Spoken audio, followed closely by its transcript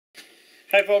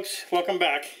Hi folks, welcome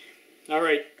back.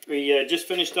 Alright, we just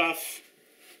finished off,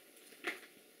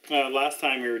 last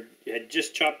time we had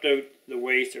just chopped out the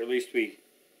waste, or at least we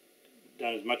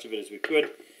done as much of it as we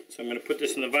could. So I'm going to put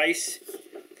this in the vise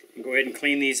and go ahead and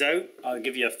clean these out. I'll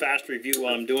give you a fast review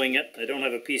while I'm doing it. I don't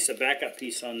have a backup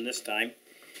piece on this time.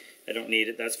 I don't need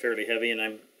it, that's fairly heavy and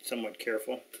I'm somewhat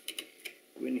careful.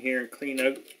 Go in here and clean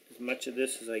out as much of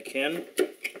this as I can.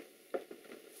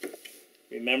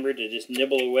 Remember to just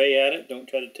nibble away at it. Don't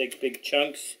try to take big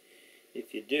chunks.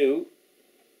 If you do,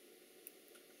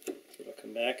 it'll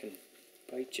come back and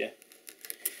bite you.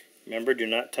 Remember, do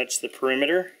not touch the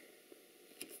perimeter.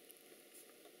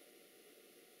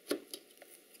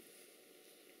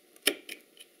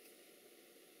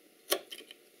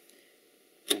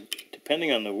 And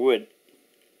depending on the wood,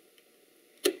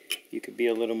 you could be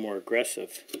a little more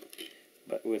aggressive.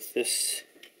 But with this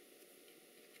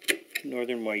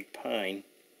northern white pine,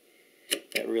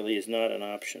 that really is not an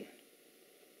option.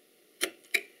 So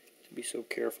be so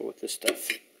careful with this stuff.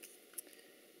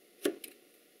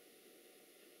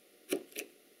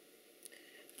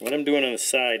 What I'm doing on the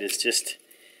side is just,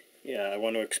 I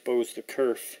want to expose the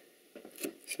kerf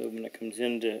so when it comes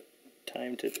into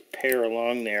time to pare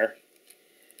along there,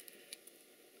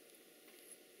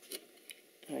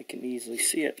 I can easily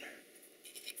see it.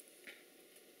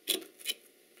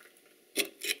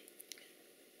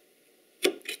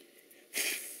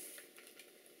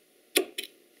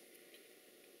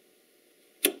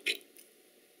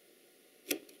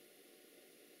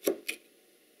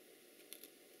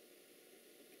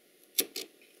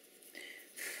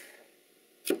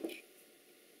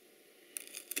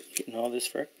 Getting all this,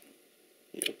 Frick?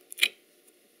 Yep.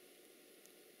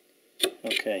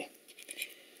 Okay.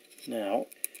 Now,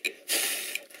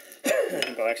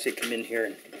 I'll actually come in here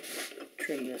and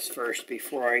trim this first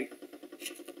before I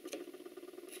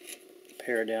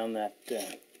pare down that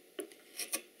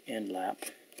end lap.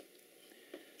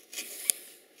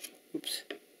 Oops.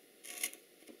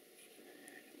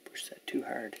 Push that too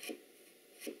hard.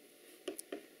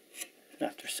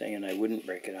 After saying I wouldn't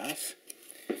break it off.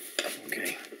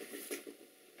 Okay.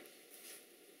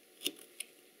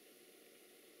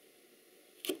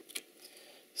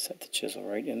 Set the chisel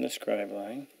right in the scribe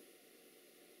line.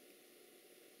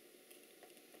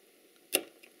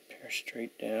 Pare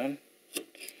straight down.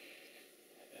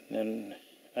 And then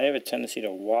I have a tendency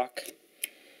to walk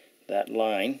that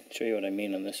line. Show you what I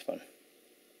mean on this one.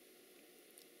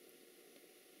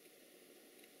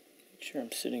 Make sure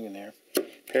I'm sitting in there.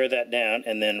 Pare that down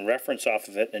and then reference off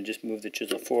of it and just move the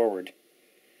chisel forward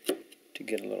to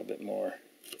get a little bit more.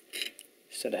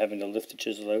 Instead of having to lift the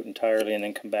chisel out entirely and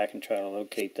then come back and try to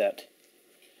locate that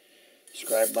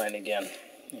scribe line again.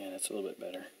 Yeah, that's a little bit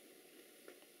better.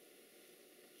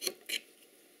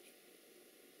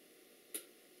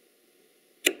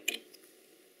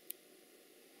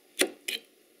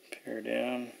 Pare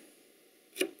down.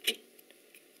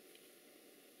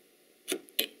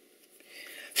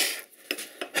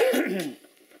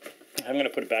 I'm going to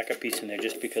put a backup piece in there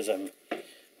just because I'm a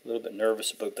little bit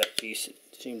nervous about that piece. It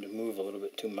seemed to move a little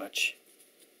bit too much.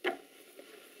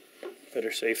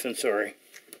 Better safe than sorry.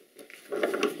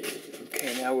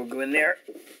 Okay, now we'll go in there.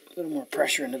 A little more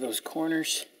pressure into those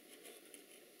corners.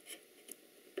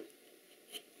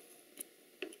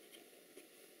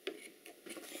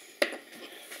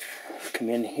 Come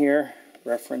in here,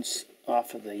 reference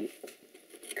off of the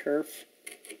kerf,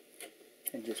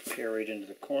 and just pare right into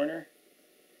the corner.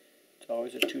 It's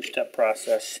always a two-step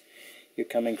process. You're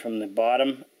coming from the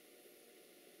bottom,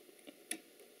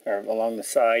 or along the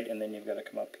side, and then you've got to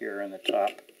come up here on the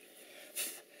top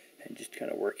and just kind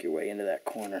of work your way into that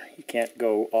corner. You can't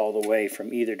go all the way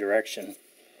from either direction,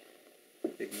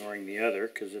 ignoring the other,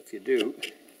 because if you do,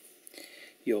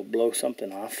 you'll blow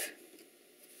something off.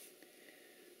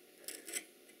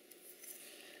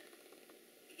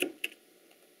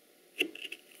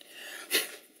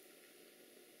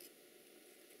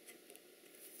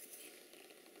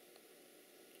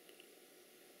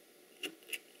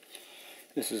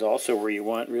 This is also where you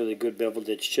want really good beveled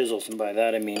edge chisels, and by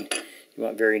that I mean you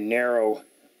want very narrow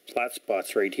flat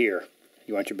spots right here.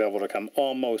 You want your bevel to come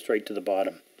almost right to the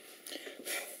bottom.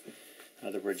 In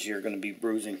other words, you're going to be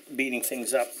beating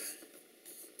things up.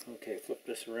 Okay, flip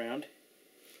this around.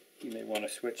 You may want to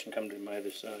switch and come to my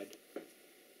other side.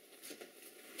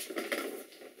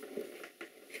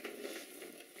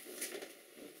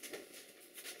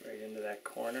 Right into that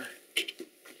corner.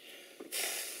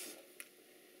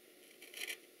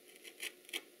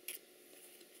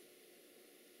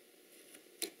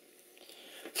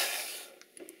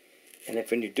 And if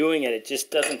when you're doing it, it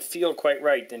just doesn't feel quite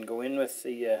right, then go in with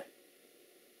the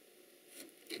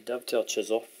dovetail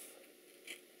chisel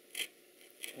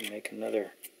and make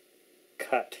another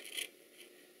cut.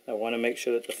 I want to make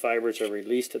sure that the fibers are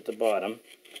released at the bottom,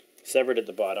 severed at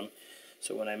the bottom,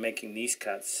 so when I'm making these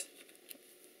cuts,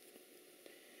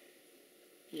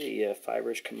 the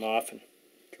fibers come off and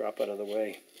drop out of the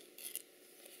way.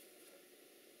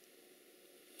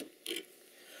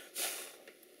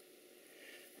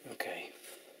 Okay.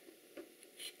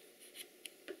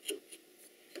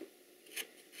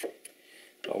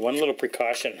 Well, one little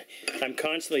precaution. I'm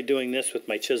constantly doing this with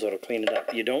my chisel to clean it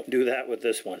up. You don't do that with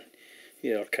this one.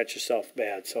 You'll cut yourself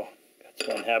bad. So that's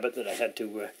one habit that I had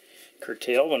to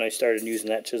curtail when I started using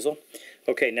that chisel.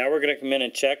 Okay, now we're going to come in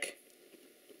and check.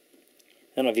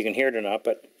 I don't know if you can hear it or not,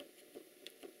 but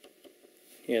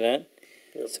hear that?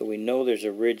 Yep. So we know there's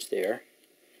a ridge there.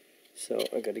 So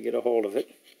I got to get a hold of it.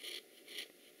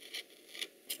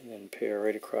 And then pair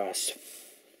right across.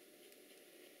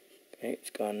 Okay, it's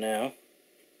gone now.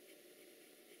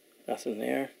 Nothing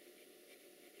there.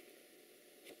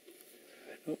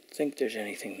 I don't think there's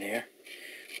anything there.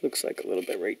 Looks like a little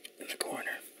bit right in the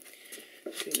corner.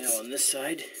 Okay, now on this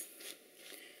side.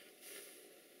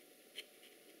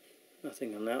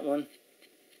 Nothing on that one.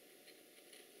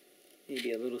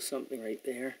 Maybe a little something right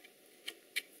there.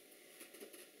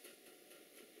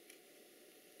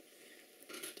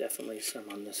 Definitely some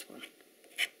on this one.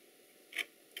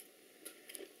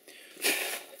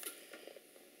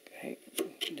 Okay,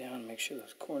 down, make sure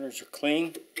those corners are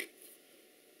clean.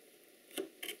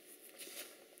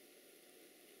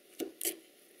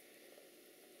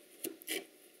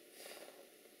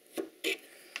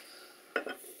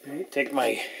 Okay, take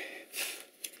my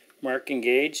marking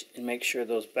gauge and make sure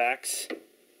those backs,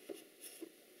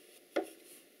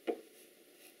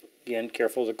 again,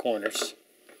 careful of the corners.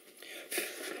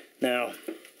 Now,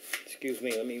 excuse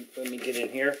me, let me get in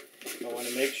here. I want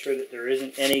to make sure that there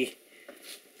isn't any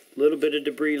little bit of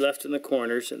debris left in the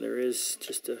corners, and there is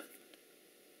just a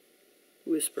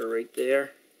whisper right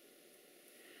there.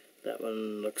 That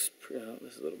one looks,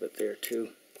 there's a little bit there too.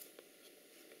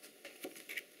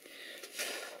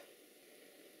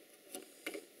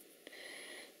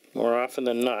 More often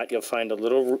than not, you'll find a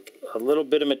little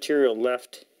bit of material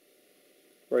left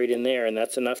right in there, and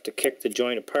that's enough to kick the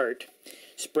joint apart.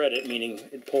 Spread it, meaning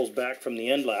it pulls back from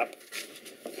the end lap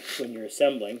when you're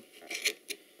assembling,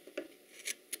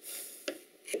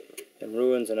 and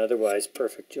ruins an otherwise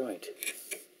perfect joint.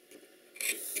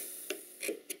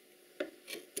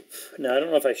 Now, I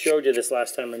don't know if I showed you this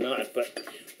last time or not, but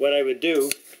what I would do,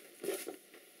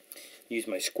 use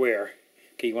my square.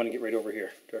 Okay, you want to get right over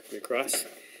here, directly across.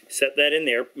 Set that in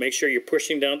there. Make sure you're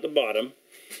pushing down at the bottom,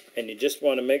 and you just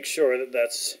want to make sure that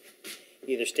that's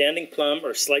either standing plumb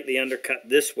or slightly undercut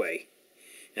this way.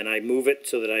 And I move it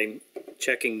so that I'm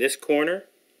checking this corner.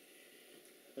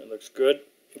 That looks good.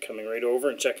 And coming right over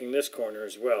and checking this corner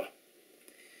as well.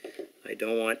 I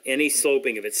don't want any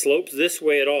sloping. If it slopes this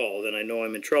way at all, then I know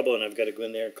I'm in trouble and I've got to go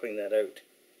in there and clean that out.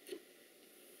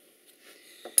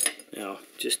 Now,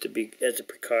 just to be, as a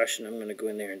precaution, I'm going to go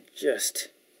in there and just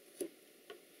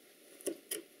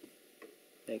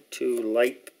make two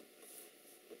light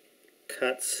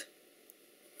cuts.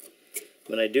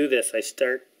 When I do this, I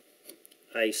start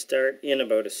in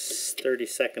about a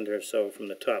 30-second or so from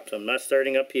the top. So I'm not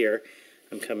starting up here.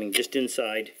 I'm coming just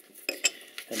inside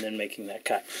and then making that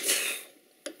cut.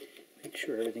 Make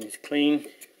sure everything is clean.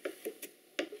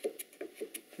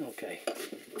 Okay.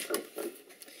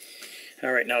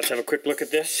 All right, now let's have a quick look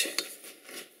at this.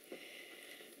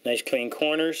 Nice clean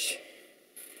corners.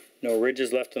 No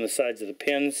ridges left on the sides of the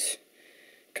pins.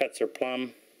 Cuts are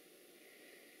plumb.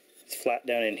 It's flat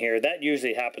down in here. That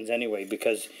usually happens anyway,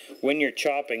 because when you're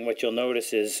chopping, what you'll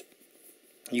notice is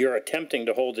you're attempting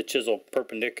to hold the chisel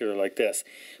perpendicular like this,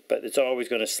 but it's always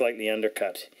going to slightly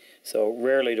undercut. So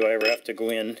rarely do I ever have to go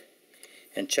in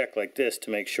and check like this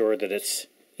to make sure that it's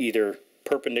either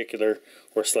perpendicular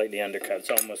or slightly undercut.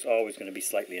 It's almost always going to be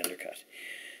slightly undercut.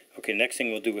 Okay, next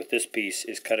thing we'll do with this piece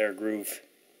is cut our groove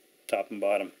top and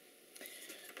bottom.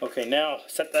 Okay, now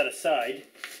set that aside,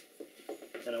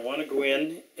 and I want to go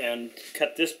in and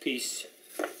cut this piece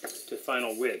to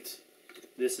final width.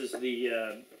 This is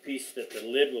the piece that the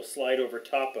lid will slide over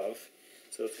top of,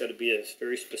 so it's got to be a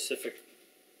very specific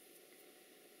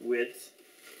width.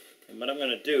 And what I'm going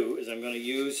to do is I'm going to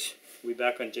use, are we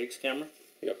back on Jake's camera?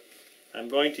 Yep. I'm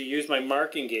going to use my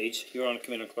marking gauge. You want to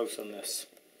come in and close on this.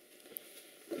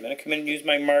 I'm going to come in and use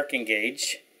my marking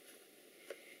gauge,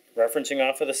 referencing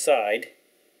off of the side.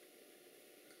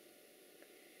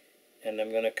 And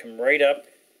I'm going to come right up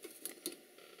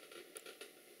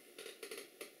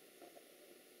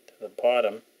to the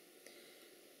bottom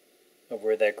of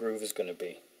where that groove is going to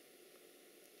be.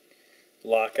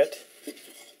 lock it.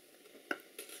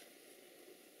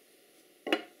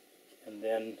 And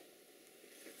then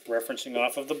referencing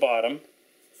off of the bottom,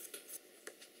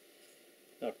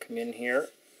 I'll come in here,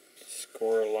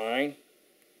 score a line.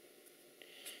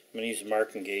 I'm going to use the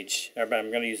marking gauge. I'm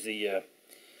going to use the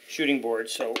shooting board,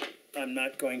 so I'm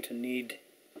not going to need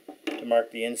to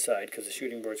mark the inside because the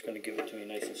shooting board is going to give it to me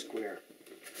nice and square.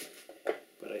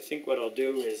 But I think what I'll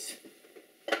do is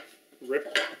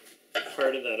rip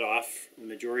part of that off, the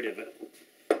majority of it,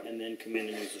 and then come in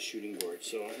and use the shooting board.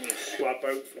 So I'm going to swap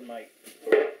out for my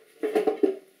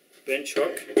bench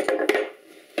hook,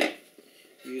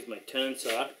 use my tenon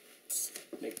saw,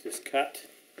 make this cut,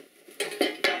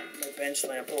 my bench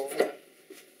lamp over.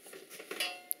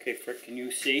 Okay, Frick, can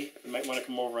you see? You might want to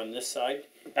come over on this side.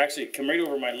 Actually, come right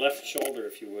over my left shoulder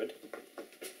if you would.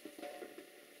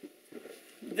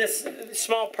 This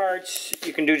small parts,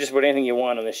 you can do just about anything you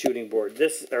want on the shooting board.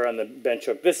 This, or on the bench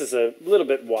hook. This is a little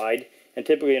bit wide, and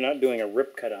typically you're not doing a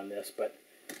rip cut on this, but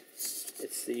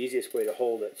it's the easiest way to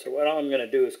hold it. So what I'm going to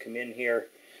do is come in here.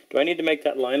 Do I need to make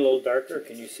that line a little darker?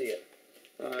 Can you see it?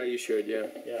 You should, yeah.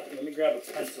 Yeah, let me grab a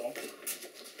pencil. I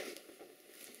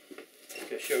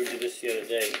think I showed you this the other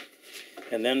day.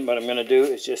 And then what I'm going to do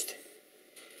is just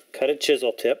cut a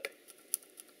chisel tip.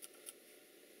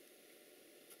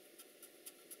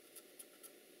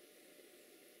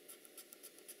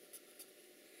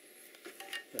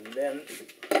 And then,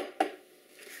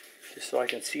 just so I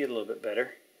can see it a little bit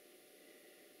better,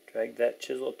 drag that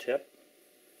chisel tip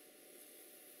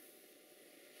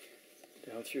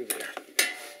down through there.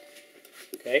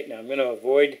 Okay, now I'm going to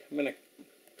avoid,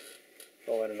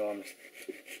 oh, I don't know, I'm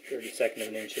 32nd of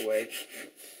an inch away.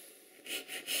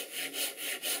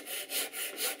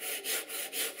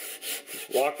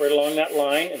 Just walk right along that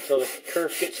line until the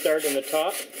kerf gets started on the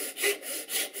top.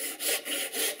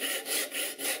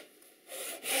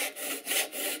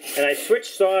 And I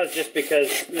switched saws just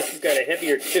because this has got a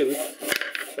heavier tooth,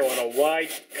 so on a wide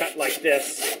cut like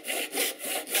this,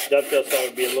 dovetail saw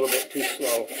would be a little bit too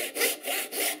slow.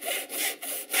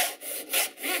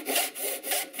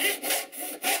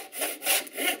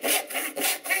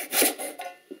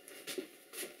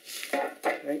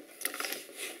 Okay.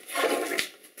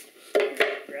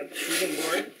 Grab the shooting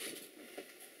board.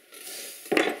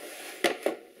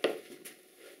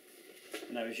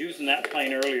 And I was using that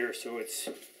plane earlier, so it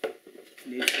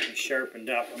needs to be sharpened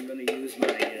up. I'm going to use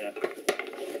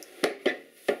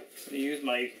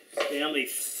my Stanley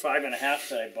 5.5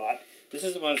 that I bought. This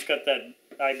is the one that's got that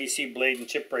IBC blade and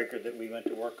chip breaker that we went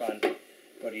to work on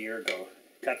about a year ago.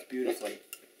 Cuts beautifully.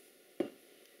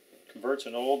 Converts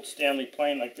an old Stanley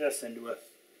plane like this into a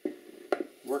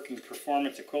working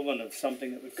performance equivalent of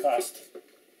something that would cost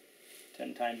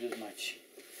 10 times as much.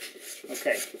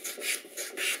 Okay.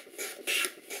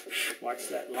 Watch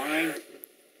that line.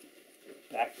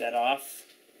 Back that off.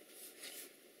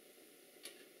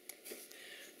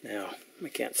 Now, I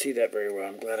can't see that very well.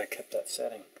 I'm glad I kept that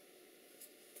setting.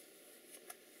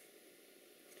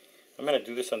 I'm going to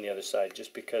do this on the other side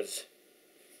just because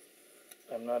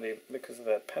I'm not able, because of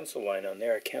that pencil line on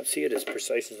there, I can't see it as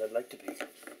precise as I'd like to be.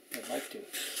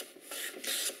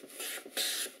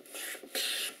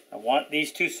 I want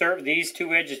these two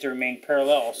edges to remain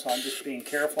parallel, so I'm just being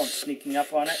careful and sneaking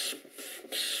up on it.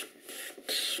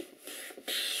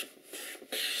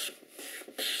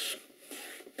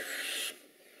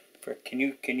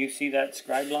 Can you see that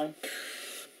scribe line?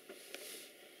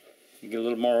 You get a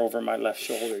little more over my left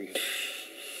shoulder.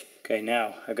 Okay,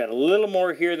 now I've got a little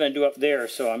more here than I do up there,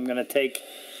 so I'm going to take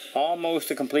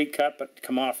almost a complete cut, but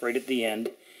come off right at the end,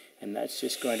 and that's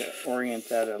just going to orient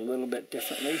that a little bit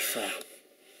differently. So,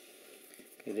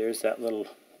 okay, there's that little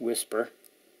whisper.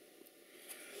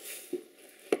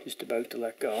 Just about to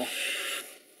let go.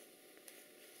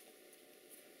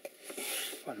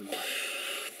 One more.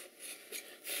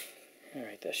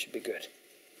 Alright, that should be good.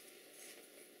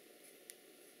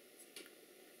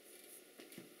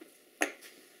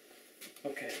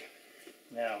 Okay,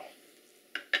 now,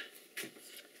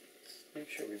 make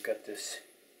sure we've got this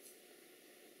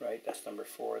right. That's number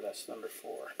 4, that's number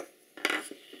 4.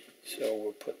 So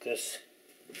we'll put this,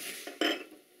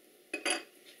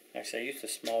 actually I used a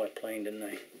smaller plane, didn't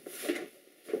I?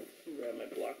 Grab my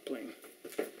block plane.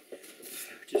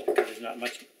 Just because there's not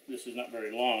much, this is not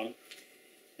very long.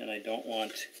 And I don't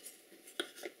want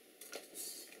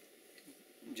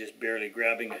just barely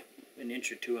grabbing an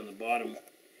inch or two on the bottom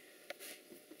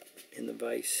in the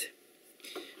vise.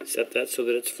 Set that so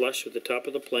that it's flush with the top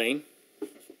of the plane.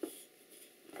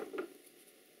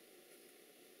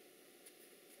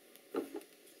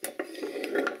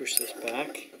 Push this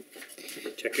back.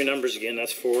 Check your numbers again,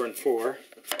 that's 4 and 4.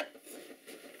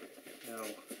 Now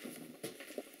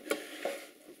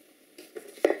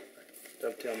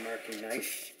dovetail marking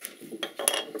knife.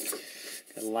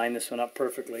 Gotta line this one up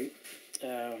perfectly.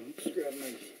 Let's grab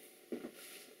my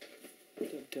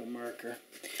dovetail marker.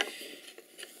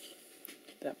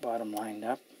 Get that bottom lined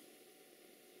up.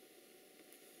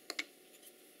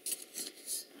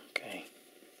 Okay.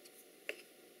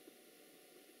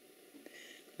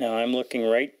 Now I'm looking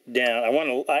right down. I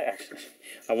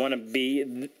want to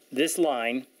be, this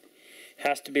line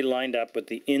has to be lined up with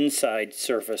the inside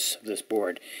surface of this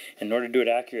board. In order to do it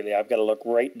accurately, I've got to look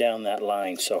right down that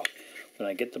line. So when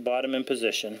I get the bottom in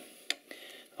position,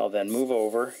 I'll then move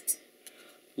over,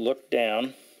 look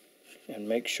down, and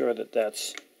make sure that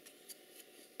that's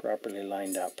properly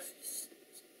lined up.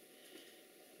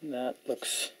 And that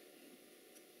looks,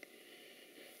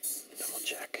 double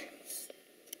check.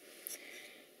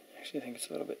 Actually, I think it's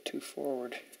a little bit too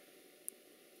forward.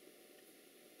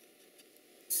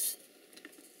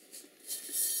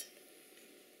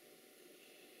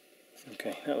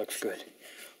 Okay, that looks good.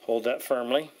 Hold that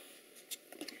firmly.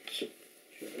 Sure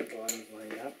the bottom's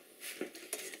lined up.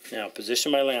 Now,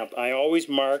 position my lamp. I always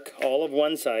mark all of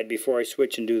one side before I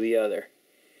switch and do the other.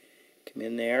 Come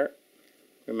in there.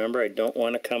 Remember, I don't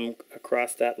want to come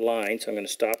across that line, so I'm going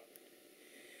to stop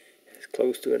as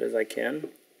close to it as I can.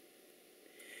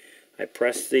 I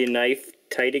press the knife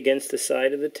tight against the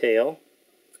side of the tail.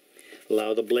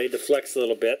 Allow the blade to flex a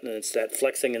little bit, and it's that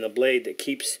flexing in the blade that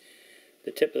keeps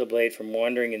the tip of the blade from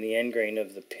wandering in the end grain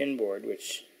of the pin board,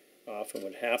 which often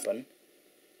would happen.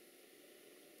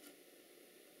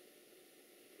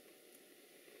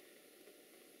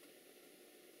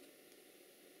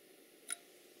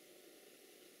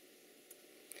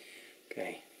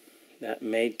 Okay, that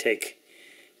may take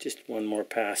just one more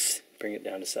pass, bring it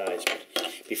down to size.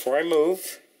 But before I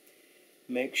move,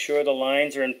 make sure the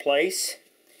lines are in place,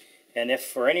 and if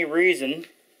for any reason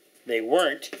they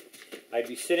weren't, I'd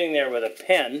be sitting there with a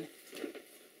pen,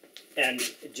 and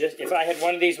just if I had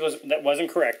one of these that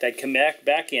wasn't correct, I'd come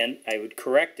back in, I would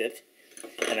correct it,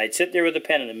 and I'd sit there with a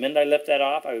pen, and the minute I left that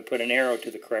off, I would put an arrow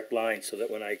to the correct line, so that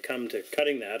when I come to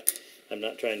cutting that, I'm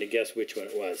not trying to guess which one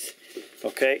it was.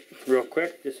 Okay, real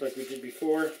quick, just like we did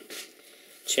before,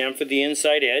 chamfer the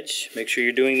inside edge, make sure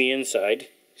you're doing the inside,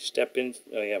 step in,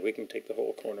 oh yeah, we can take the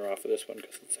whole corner off of this one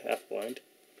because it's half blind.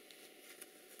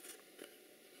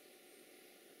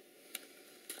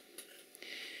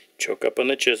 Choke up on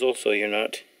the chisel so you're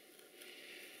not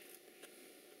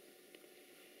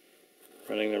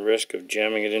running the risk of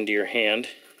jamming it into your hand.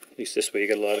 At least this way you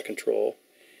get a lot of control.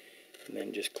 And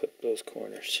then just clip those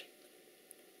corners.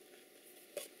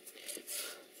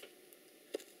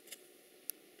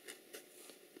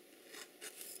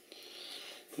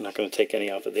 I'm not going to take any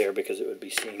off of there because it would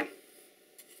be seen.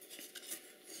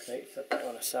 Okay, set that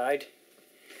one aside.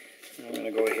 And I'm going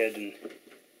to go ahead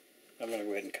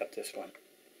and cut this one.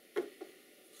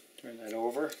 Turn that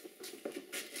over.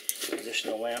 Position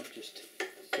the lamp just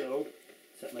so.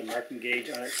 Set my marking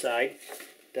gauge on its side.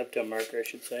 Dovetail marker, I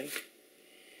should say.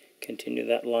 Continue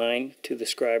that line to the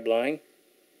scribe line.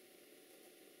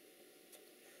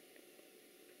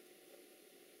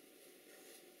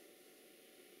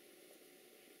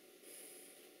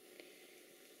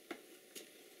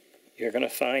 You're going to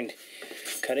find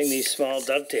cutting these small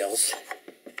dovetails,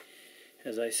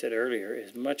 as I said earlier,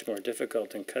 is much more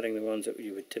difficult than cutting the ones that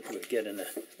you would typically get in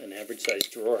an average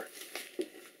sized drawer.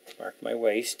 Mark my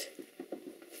waist.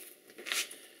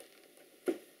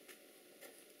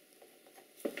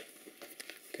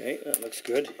 Okay, that looks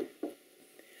good.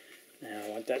 Now I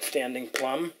want that standing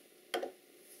plumb.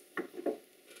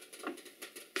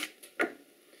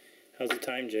 How's the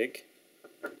time, Jake?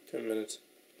 10 minutes.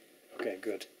 Okay,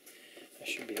 good. I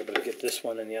should be able to get this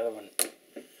one and the other one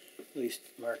at least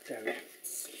marked out.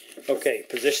 Okay,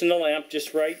 position the lamp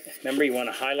just right. Remember, you want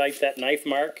to highlight that knife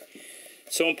mark.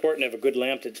 It's so important to have a good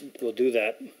lamp that will do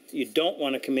that. You don't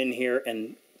want to come in here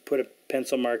and put a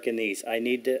pencil mark in these. I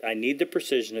need the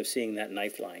precision of seeing that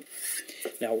knife line.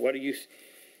 Now, what do you?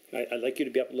 I'd like you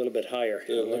to be up a little bit higher.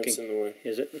 Yeah, lamp's in the way.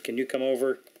 Is it? Can you come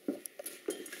over?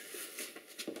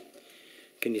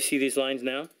 Can you see these lines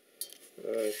now?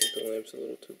 I think the lamp's a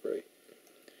little too bright.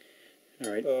 All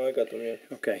right. Oh, I got them, yeah.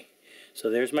 Okay. So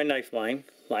there's my knife line.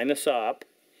 Line the saw up.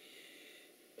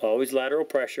 Always lateral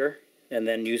pressure, and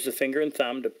then use the finger and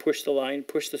thumb to push the line,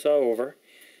 push the saw over,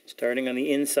 starting on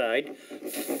the inside.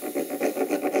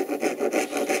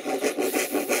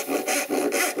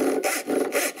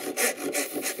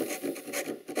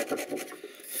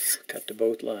 Cut to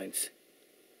both lines.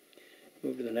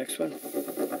 Move to the next one.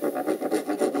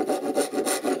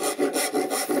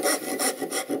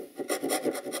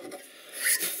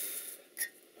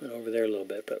 Went over there a little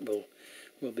bit, but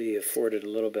we'll be afforded a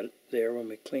little bit there when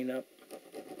we clean up.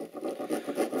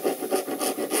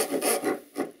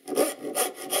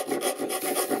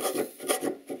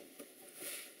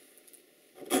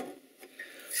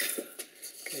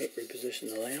 Okay,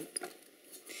 reposition the lamp.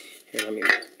 Here, I'm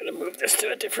gonna move this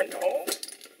to a different hole.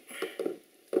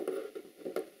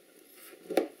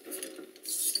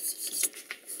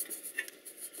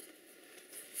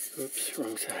 Oops,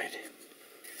 wrong side.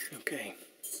 Okay.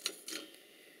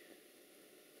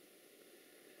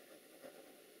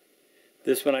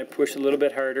 This one I push a little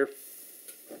bit harder.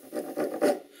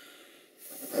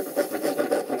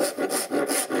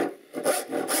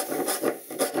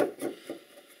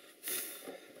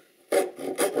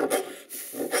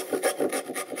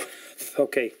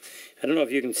 Okay, I don't know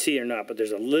if you can see or not, but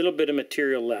there's a little bit of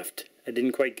material left. I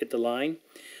didn't quite get the line,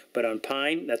 but on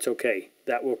pine, that's okay.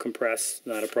 That will compress,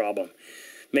 not a problem.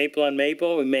 Maple on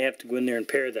maple, we may have to go in there and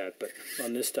pare that, but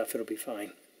on this stuff, it'll be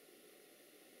fine.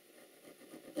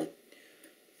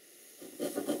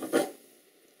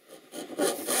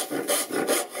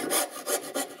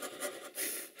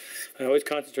 I always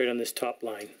concentrate on this top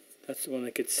line. That's the one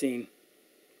that gets seen.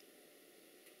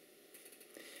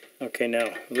 Okay, now,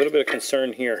 a little bit of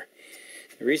concern here.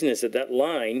 The reason is that that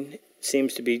line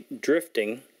seems to be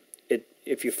drifting.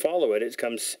 If you follow it, it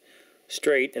comes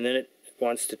straight, and then it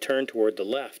wants to turn toward the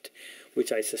left,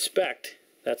 which I suspect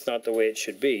that's not the way it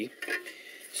should be.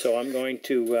 So I'm going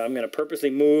to purposely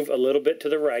move a little bit to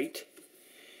the right,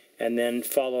 and then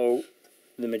follow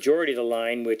the majority of the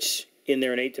line, which in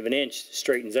there 1/8 of an inch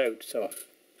straightens out. So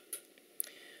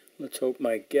let's hope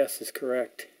my guess is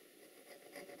correct.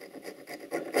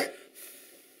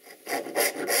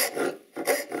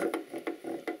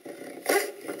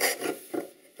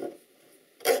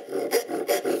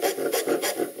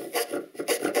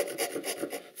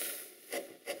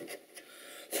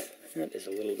 That is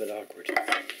a little bit awkward.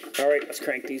 Alright, let's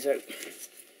crank these out.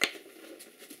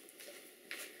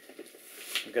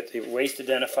 We've got the waist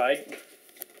identified.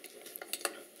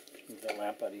 Move that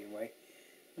lamp out of your way.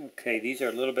 Okay, these are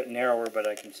a little bit narrower, but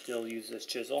I can still use this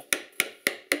chisel.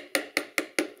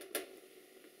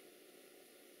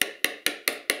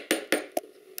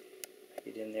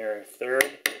 Get in there a third.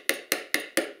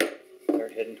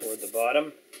 Start heading toward the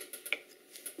bottom.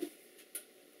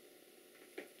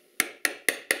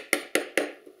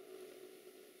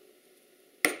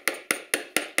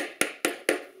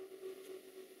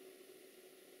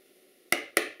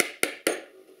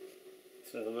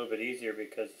 This is a little bit easier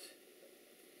because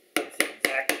it's the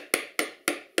exact,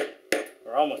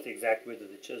 or almost the exact width of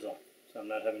the chisel, so I'm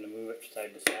not having to move it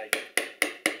side to side.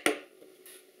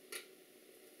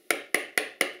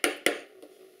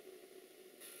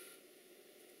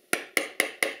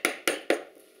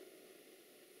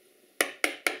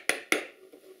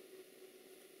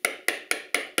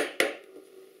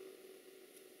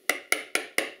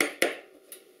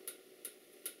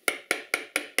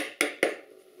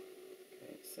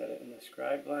 Set it in the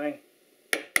scribe line.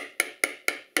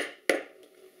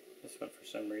 This one for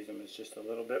some reason was just a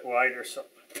little bit wider, so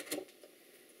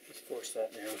just force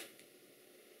that down.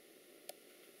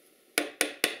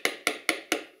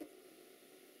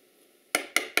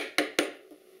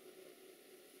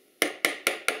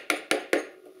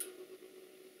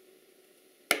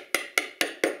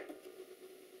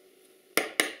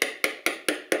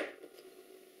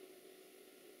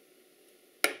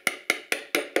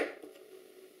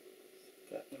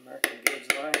 Got the marking gauge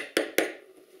line.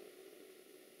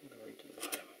 Go right to the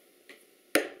bottom.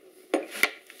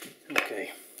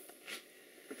 Okay.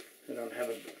 I don't have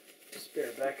a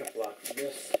spare backup block for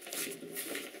this.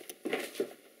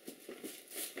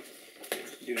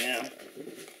 Do now.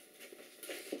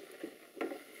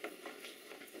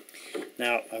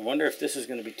 Now, I wonder if this is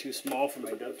going to be too small for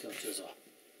my dovetail chisel.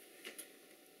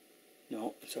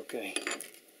 No, it's okay.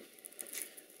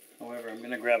 However, I'm going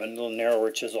to grab a little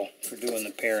narrower chisel for doing the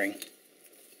paring.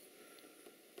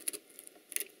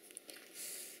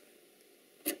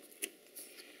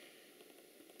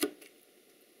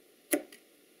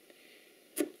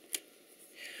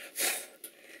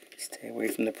 Stay away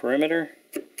from the perimeter.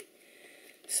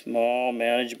 Small,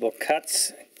 manageable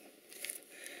cuts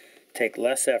take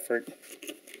less effort,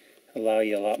 allow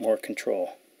you a lot more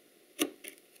control.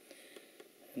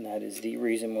 And that is the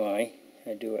reason why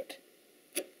I do it.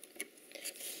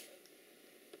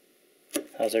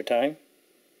 How's our time?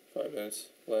 5 minutes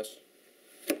less.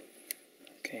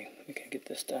 Okay, we can get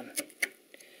this done.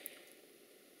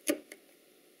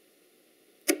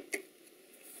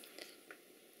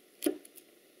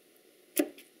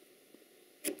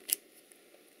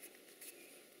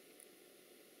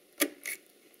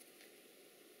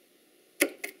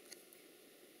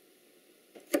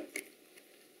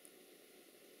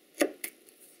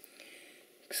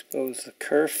 Expose the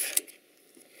kerf.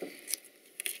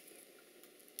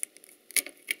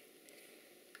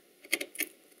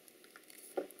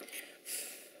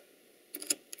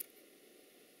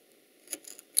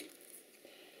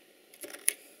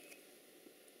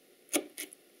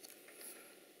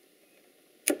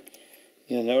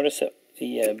 You'll notice that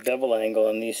the bevel angle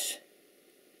on these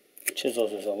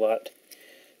chisels is a lot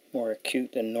more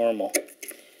acute than normal.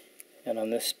 And on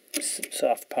this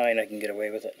soft pine I can get away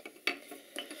with it.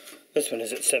 This one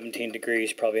is at 17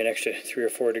 degrees, probably an extra 3 or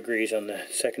 4 degrees on the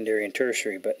secondary and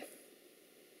tertiary, but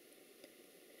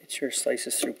it sure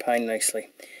slices through pine nicely.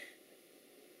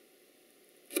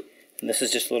 And this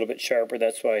is just a little bit sharper,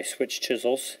 that's why I switched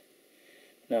chisels.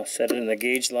 Now set it in the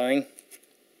gauge line.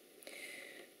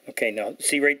 Okay, now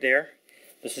see right there?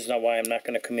 This is not why I'm not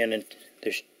going to come in and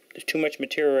there's too much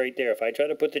material right there. If I try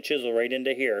to put the chisel right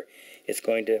into here, it's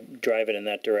going to drive it in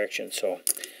that direction. So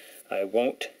I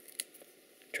won't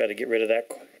try to get rid of that,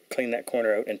 clean that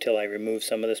corner out until I remove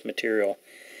some of this material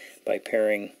by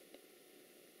paring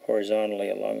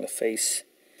horizontally along the face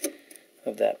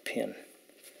of that pin.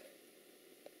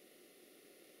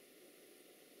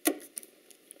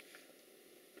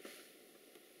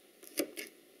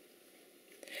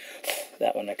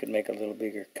 That one I could make a little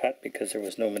bigger cut because there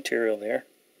was no material there.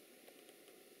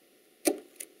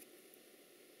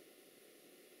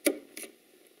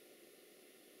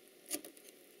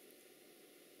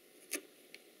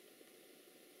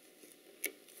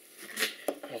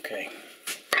 Okay.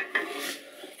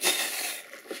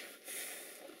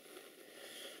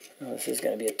 Well, this is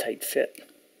going to be a tight fit.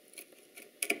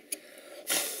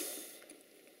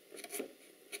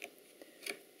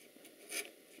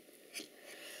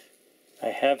 I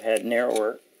have had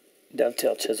narrower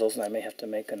dovetail chisels and I may have to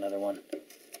make another one.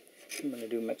 I'm going to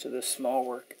do much of this small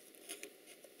work.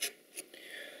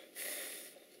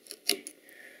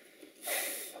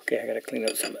 Okay, I got to clean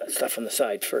out some of that stuff on the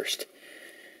side first.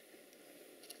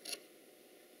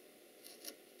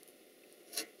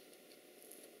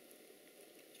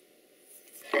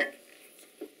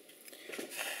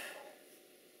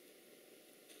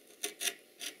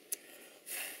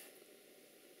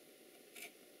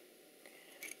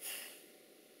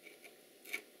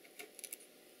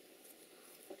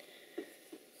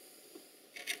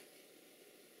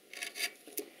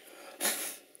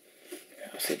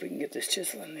 See if we can get this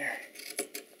chisel in there.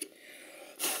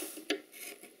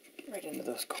 Right into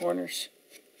those corners.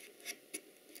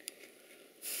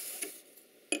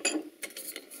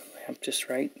 Lamp just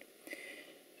right.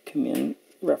 Come in,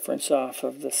 reference off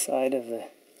of the side of the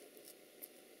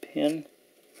pin.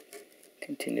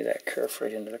 Continue that curve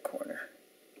right into the corner.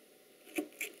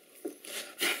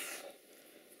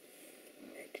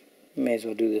 May as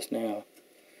well do this now.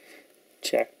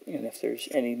 Check, and if there's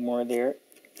any more there,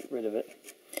 get rid of it.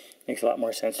 Makes a lot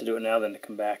more sense to do it now than to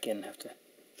come back in and have to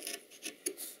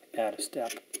add a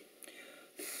step.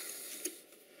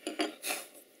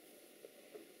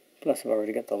 Plus I've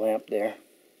already got the lamp there.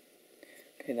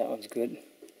 Okay, that one's good.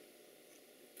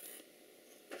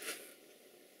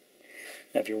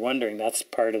 Now if you're wondering, that's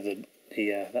part of the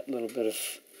that little bit of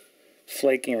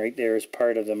flaking right there is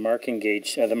part of the marking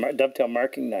gauge, the dovetail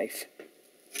marking knife.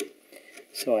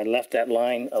 So I left that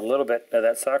line a little bit,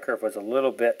 that saw curve was a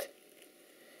little bit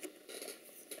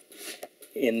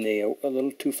in the, a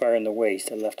little too far in the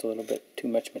waist. I left a little bit too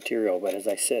much material, but as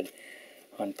I said,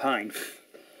 on pine,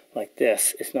 like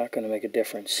this, it's not going to make a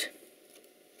difference.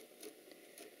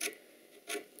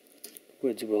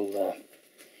 Woods will,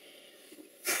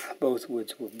 both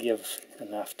woods will give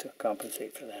enough to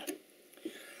compensate for that.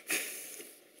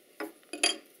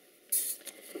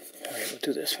 Alright, we'll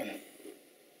do this one.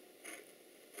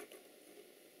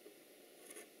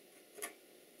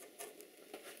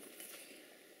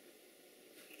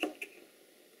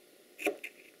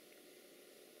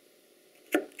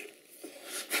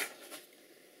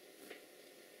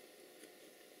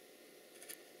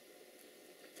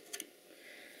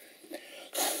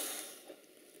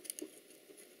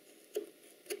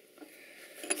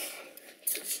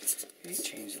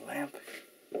 Change the lamp.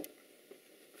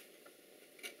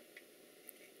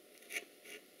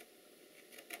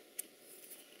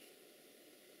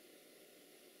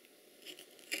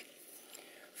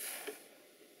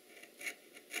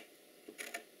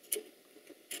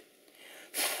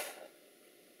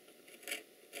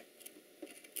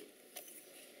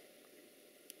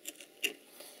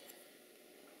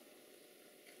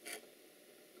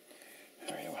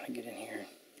 All right, I want to get in here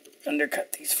and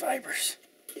undercut these fibers.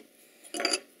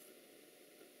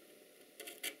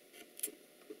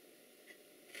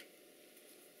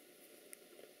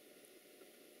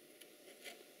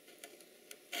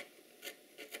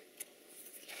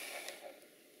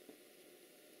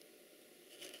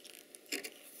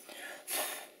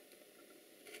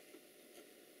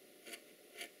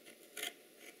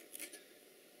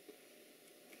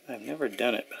 I've never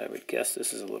done it, but I would guess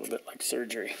this is a little bit like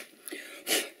surgery.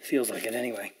 Feels like it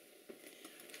anyway.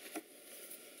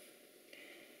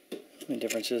 The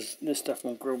difference is this stuff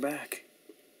won't grow back.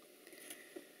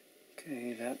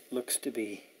 Okay, that looks to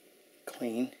be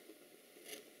clean.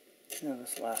 Now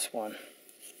this last one.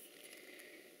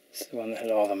 This is the one that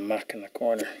had all the muck in the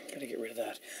corner. Gotta get rid of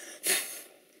that.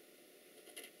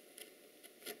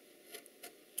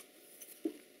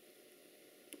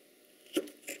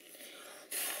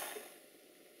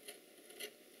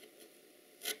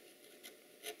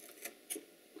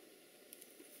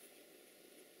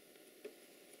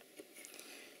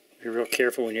 Be real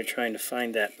careful when you're trying to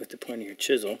find that with the point of your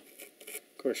chisel.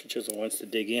 Of course, your chisel wants to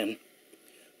dig in.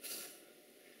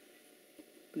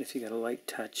 But if you got a light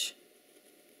touch,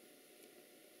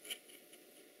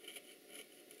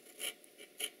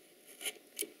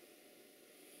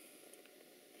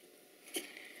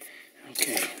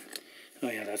 okay.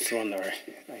 Oh yeah, that's the one there.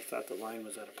 I thought the line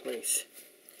was out of place.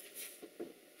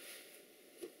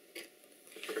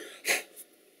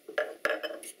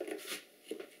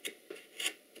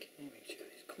 Make sure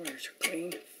these corners are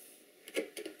clean.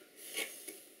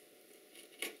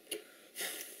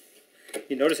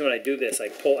 You notice when I do this, I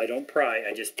pull, I don't pry,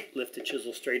 I just lift the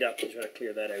chisel straight up and try to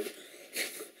clear that out.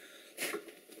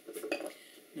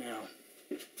 Now,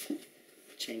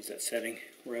 change that setting.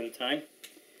 We're out of time?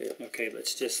 Yeah. Okay,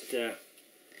 let's just,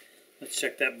 let's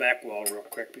check that back wall real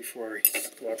quick before I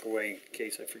walk away, in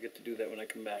case I forget to do that when I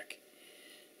come back.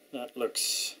 That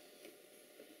looks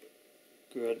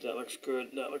good, that looks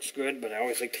good, that looks good, but I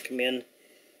always like to come in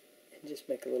and just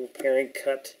make a little paring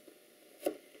cut,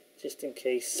 just in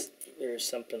case there's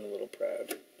something a little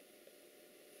proud.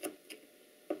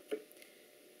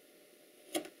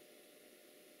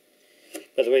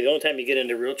 By the way, the only time you get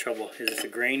into real trouble is if the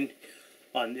grain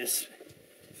on this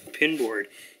pin board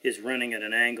is running at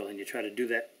an angle and you try to do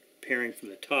that paring from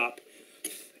the top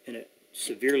and it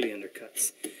severely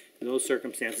undercuts. In those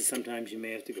circumstances, sometimes you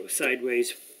may have to go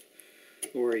sideways,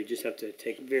 or you just have to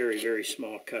take very, very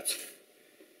small cuts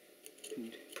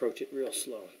and approach it real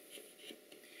slow.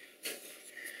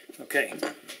 Okay,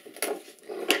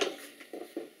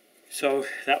 so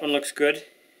that one looks good.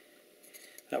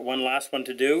 That one last one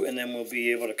to do, and then we'll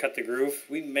be able to cut the groove.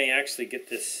 We may actually get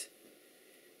this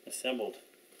assembled.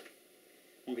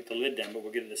 We'll get the lid down, but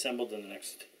we'll get it assembled in the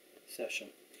next session.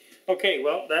 Okay,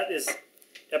 well, that is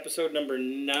episode number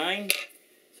 9.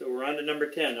 So we're on to number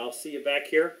 10. I'll see you back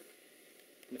here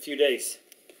in a few days.